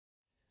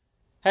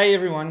Hey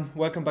everyone,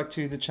 welcome back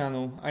to the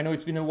channel. I know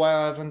it's been a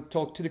while I haven't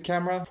talked to the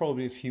camera,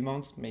 probably a few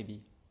months,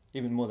 maybe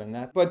even more than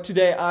that. But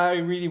today I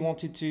really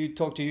wanted to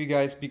talk to you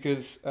guys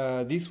because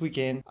this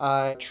weekend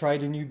I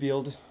tried a new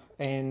build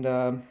and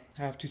I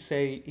have to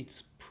say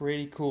it's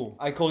pretty cool.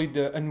 I call it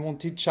the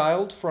Unwanted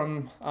Child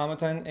from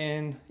Armattan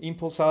and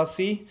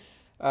ImpulseRC.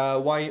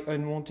 Why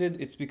unwanted?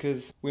 It's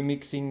because we're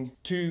mixing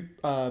two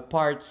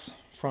parts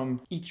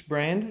from each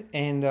brand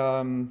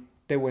and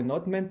they were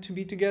not meant to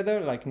be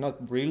together, like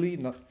not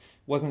really,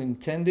 wasn't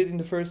intended in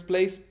the first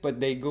place, but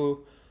they go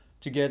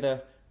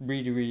together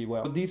really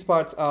well. These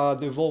parts are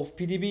the Wolf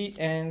PDB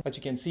and, as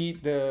you can see,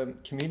 the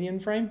Chameleon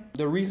frame.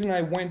 The reason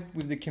I went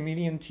with the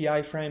Chameleon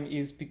Ti frame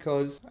is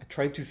because I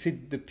tried to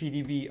fit the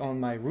PDB on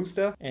my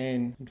Rooster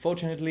and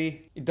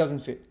unfortunately it doesn't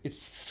fit.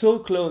 It's so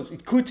close,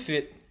 it could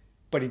fit,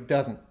 but it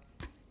doesn't.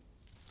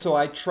 So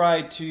I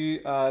tried to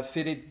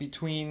fit it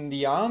between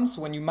the arms.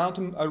 When you mount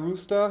a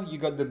Rooster, you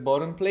got the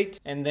bottom plate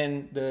and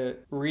then the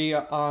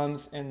rear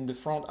arms and the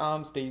front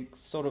arms, they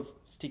sort of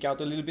stick out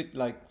a little bit,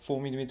 like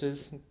 4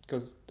 millimeters,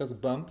 because there's a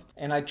bump.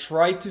 And I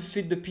tried to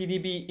fit the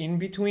PDB in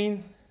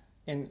between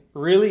and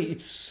really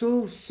it's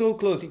so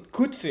close. It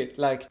could fit,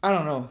 like, I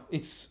don't know,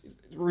 it's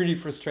really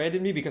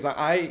frustrated me because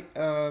I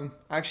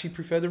actually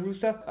prefer the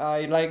Rooster.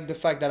 I like the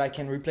fact that I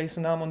can replace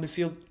an arm on the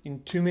field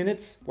in 2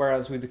 minutes,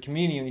 whereas with the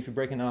Chameleon, if you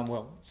break an arm,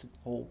 well, it's a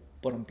whole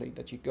bottom plate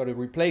that you gotta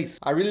replace.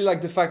 I really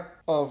like the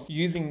fact of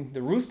using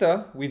the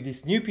Rooster with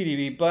this new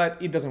PDB, but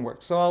it doesn't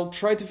work. So I'll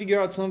try to figure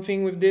out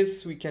something with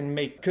this. We can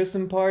make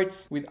custom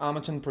parts with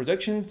Armattan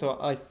production. So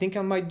I think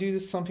I might do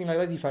something like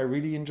that if I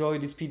really enjoy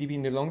this PDB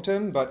in the long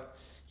term, but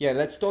yeah,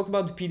 let's talk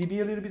about the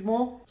PDB a little bit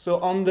more. So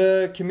on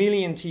the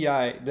Chameleon Ti,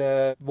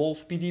 the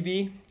Wolf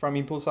PDB from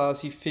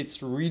ImpulseRC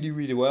fits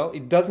really well.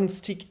 It doesn't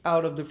stick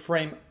out of the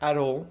frame at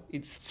all.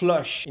 It's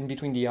flush in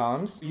between the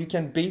arms. You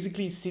can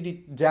basically sit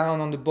it down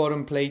on the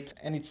bottom plate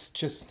and it's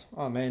just,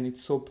 oh man,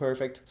 it's so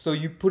perfect. So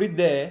you put it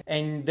there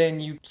and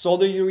then you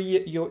solder your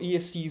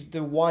ESCs,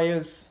 the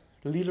wires.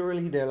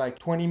 Literally, they're like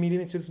 20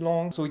 millimeters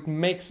long, so it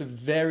makes a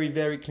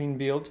very clean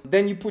build.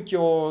 Then you put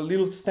your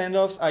little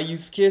standoffs. I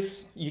use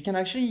Kiss. You can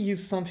actually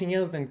use something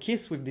else than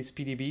Kiss with this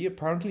PDB.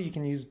 Apparently, you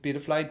can use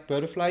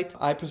Butterflight.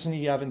 I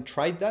personally haven't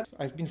tried that.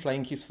 I've been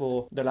flying Kiss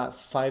for the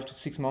last 5 to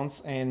 6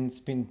 months, and it's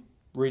been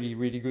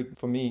really good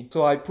for me.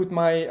 So I put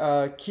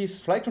my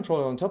Kiss flight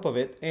controller on top of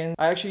it and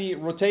I actually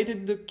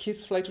rotated the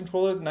Kiss flight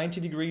controller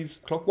 90 degrees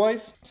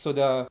clockwise so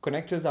the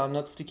connectors are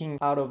not sticking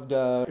out of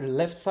the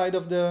left side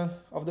of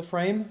the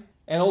frame.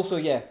 And also,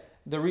 yeah,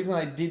 the reason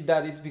I did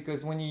that is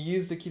because when you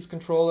use the Kiss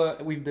controller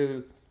with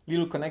the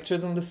little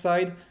connectors on the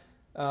side,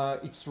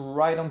 it's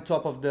right on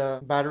top of the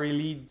battery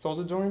lead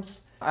solder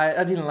joints.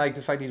 I didn't like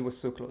the fact that it was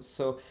so close.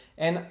 So,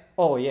 and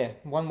oh yeah,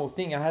 one more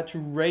thing, I had to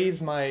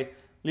raise my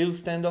little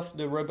standoffs,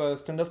 the rubber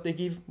standoffs they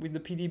give with the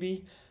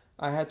PDB.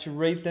 I had to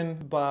raise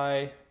them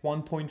by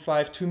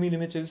 1.5, 2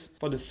 millimeters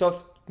for the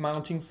soft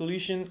mounting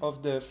solution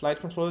of the flight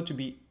controller to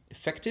be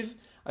effective.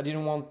 I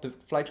didn't want the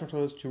flight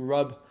controllers to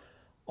rub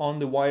on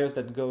the wires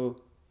that go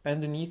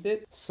underneath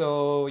it.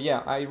 So yeah,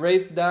 I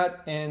raised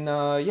that and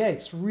yeah,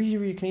 it's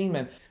really clean,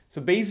 man.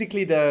 So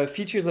basically the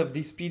features of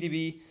this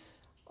PDB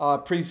are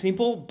pretty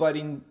simple, but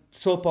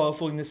so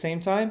powerful in the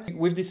same time.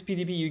 With this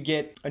PDB, you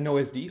get an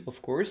OSD,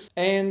 of course.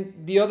 And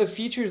the other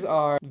features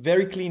are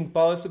very clean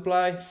power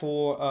supply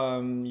for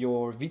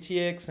your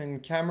VTX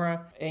and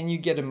camera. And you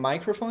get a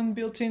microphone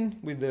built in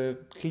with a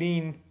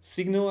clean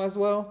signal as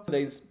well.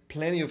 There's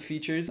plenty of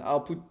features. I'll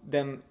put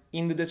them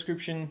in the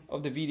description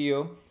of the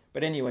video.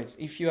 But anyways,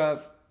 if you're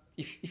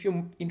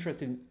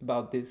interested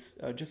about this,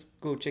 just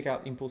go check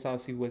out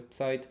ImpulseRC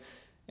website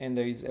and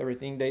there is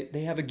everything.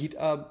 They have a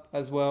GitHub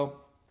as well.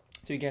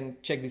 So you can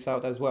check this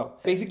out as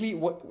well. Basically,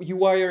 you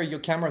wire your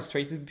camera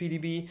straight to the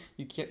PDB,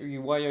 you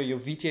wire your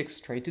VTX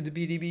straight to the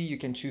PDB, you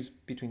can choose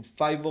between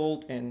 5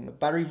 volt and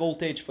battery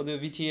voltage for the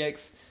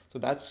VTX, so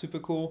that's super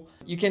cool.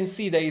 You can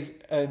see there is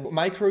a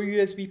micro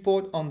USB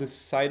port on the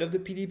side of the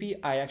PDB.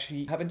 I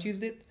actually haven't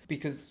used it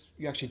because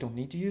you actually don't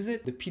need to use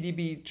it. The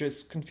PDB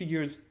just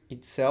configures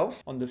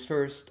itself on the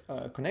first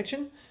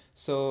connection.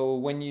 So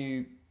when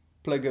you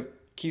plug a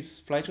Kiss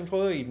flight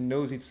controller, it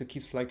knows it's a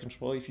Kiss flight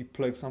controller. If you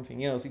plug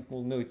something else, it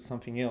will know it's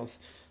something else.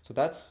 So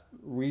that's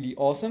really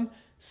awesome.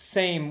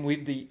 Same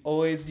with the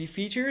OSD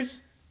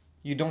features.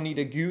 You don't need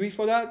a GUI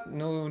for that.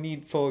 No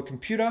need for a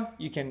computer.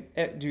 You can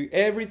do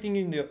everything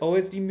in the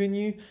OSD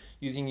menu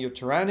using your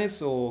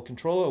Tyrannus or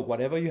controller or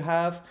whatever you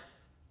have.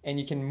 And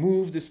you can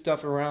move the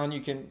stuff around.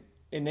 You can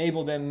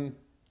enable them,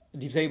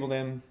 disable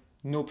them,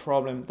 no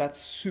problem. That's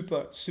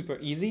super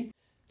easy.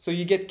 So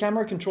you get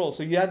camera control.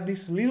 So you add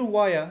this little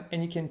wire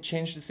and you can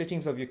change the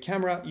settings of your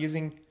camera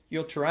using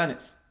your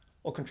Tyrannus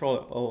or controller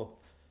or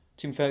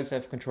Team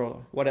F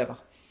controller, whatever.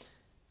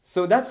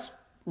 So that's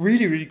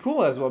really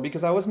cool as well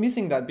because I was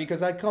missing that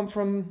because I come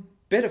from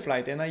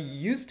Betaflight and I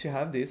used to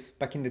have this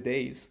back in the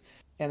days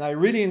and I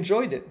really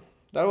enjoyed it.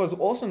 That was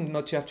awesome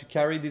not to have to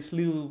carry this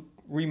little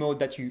remote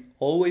that you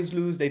always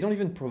lose. They don't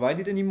even provide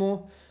it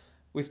anymore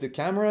with the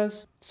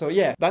cameras. So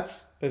yeah,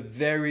 that's a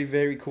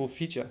very cool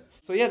feature.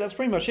 So yeah, that's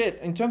pretty much it.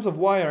 In terms of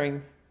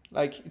wiring,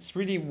 like it's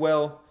really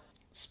well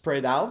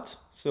spread out.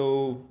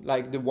 So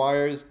like the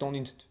wires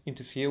don't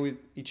interfere with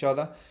each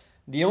other.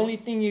 The only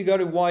thing you got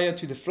to wire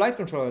to the flight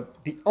controller,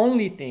 the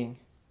only thing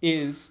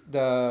is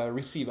the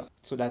receiver.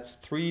 So that's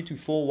 3 to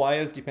 4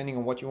 wires depending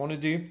on what you want to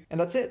do. And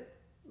that's it.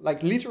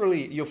 Like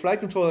literally your flight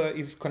controller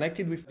is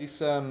connected with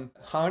this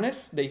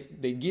harness.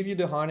 They give you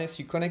the harness,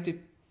 you connect it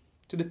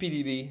to the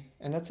PDB,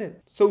 and that's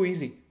it. So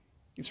easy.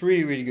 It's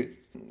really, really good.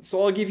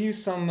 So I'll give you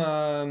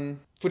some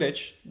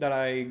footage that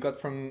I got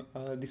from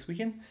this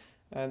weekend.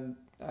 And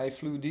I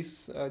flew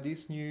this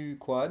new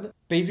quad.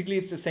 Basically,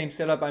 it's the same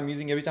setup I'm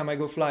using every time I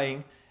go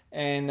flying,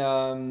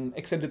 and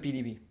except the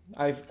PDB.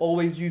 I've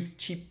always used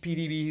cheap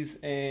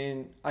PDBs,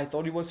 and I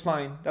thought it was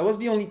fine. That was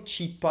the only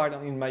cheap part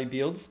in my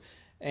builds,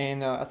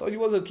 and I thought it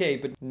was okay.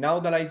 But now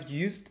that I've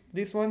used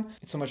this one,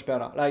 it's so much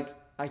better. Like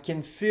I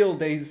can feel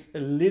there's a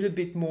little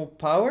bit more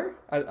power.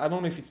 I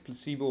don't know if it's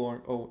placebo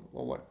or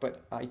what,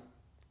 but I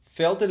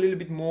felt a little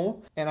bit more.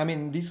 And I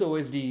mean, this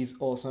OSD is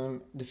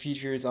awesome. The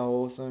features are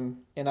awesome.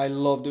 And I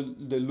love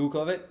the look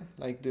of it.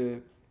 Like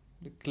the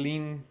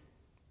clean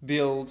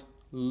build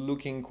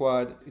looking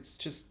quad. It's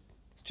just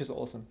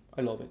awesome.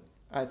 I love it.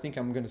 I think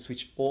I'm going to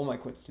switch all my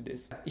quads to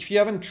this. If you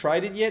haven't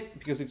tried it yet,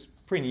 because it's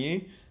pretty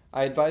new,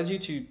 I advise you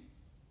to,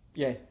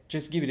 yeah,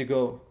 just give it a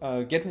go.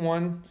 Get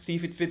one, see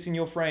if it fits in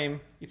your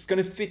frame. It's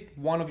going to fit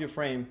one of your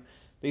frame.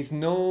 There's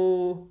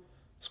no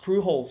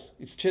screw holes.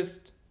 It's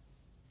just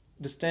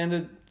the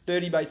standard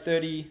 30 by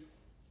 30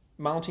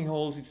 mounting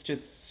holes. It's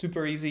just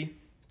super easy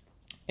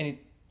and it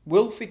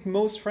will fit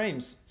most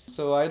frames.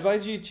 So I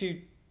advise you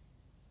to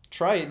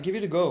try it, give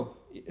it a go,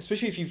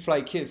 especially if you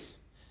fly KISS.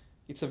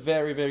 It's a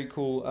very, very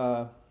cool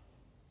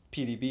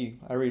PDB.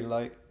 I really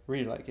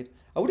like it.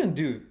 I wouldn't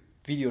do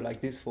video like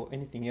this for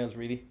anything else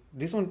really.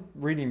 This one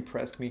really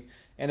impressed me,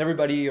 and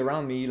everybody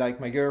around me, like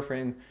my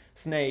girlfriend,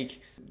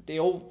 Snake, they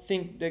all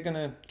think they're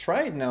gonna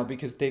try it now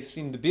because they've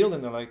seen the build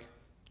and they're like,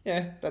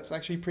 yeah, that's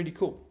actually pretty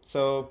cool.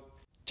 So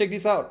check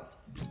this out.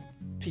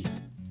 Peace.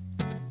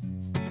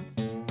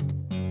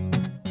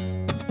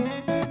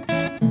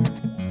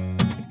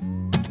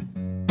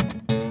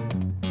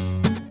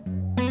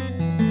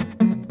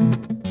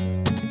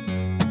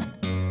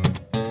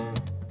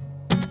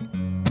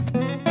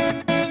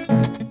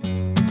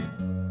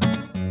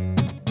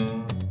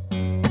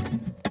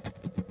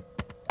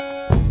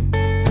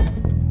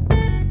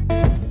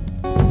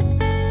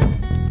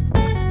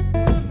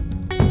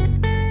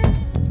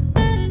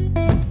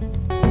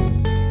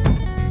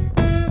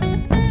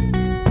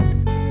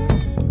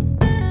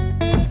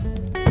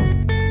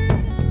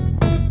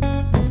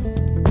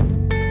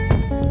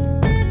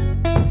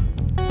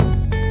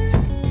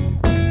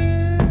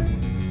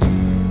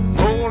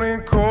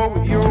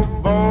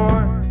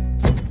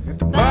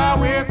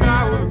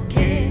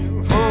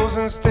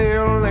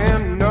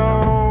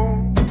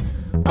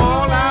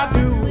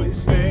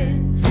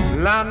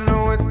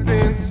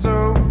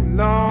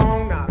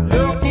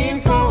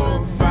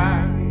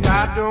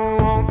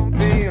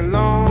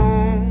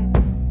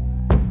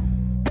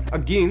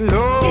 Get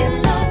low, get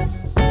low,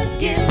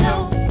 get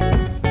low,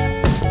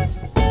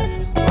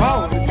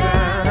 all the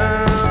time.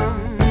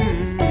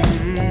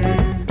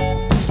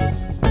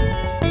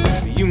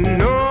 You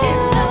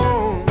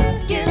know,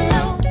 get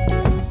low,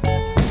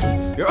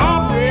 you're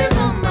always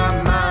on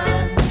my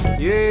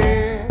mind, yeah.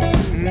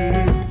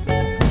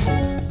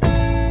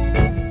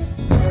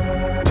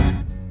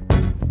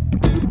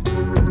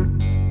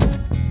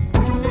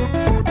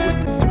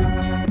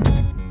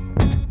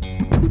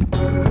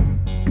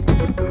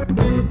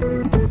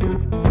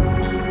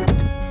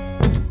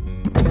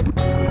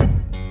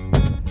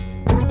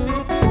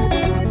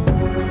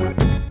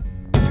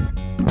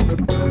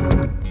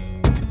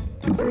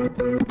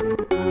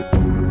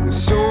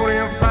 So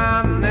damn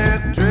fine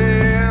that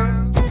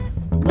dress,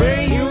 the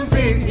way you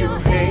fix your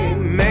hair,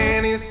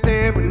 man is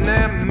staring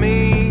at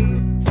me,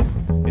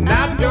 and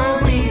I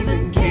don't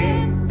even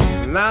care.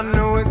 Well, I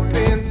know it's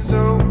been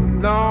so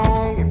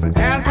long. If I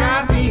ask,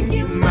 I think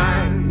you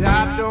might.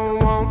 I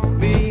don't want to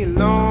be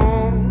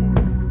alone.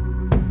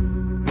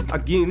 I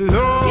get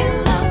low,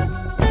 get low,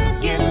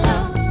 get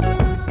low,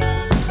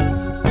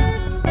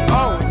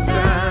 all the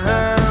time.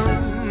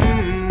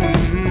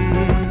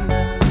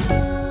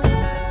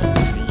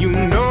 You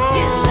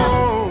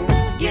know,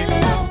 get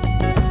low,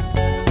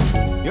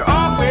 you're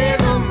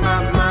always on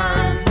my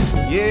mind,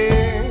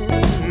 yeah.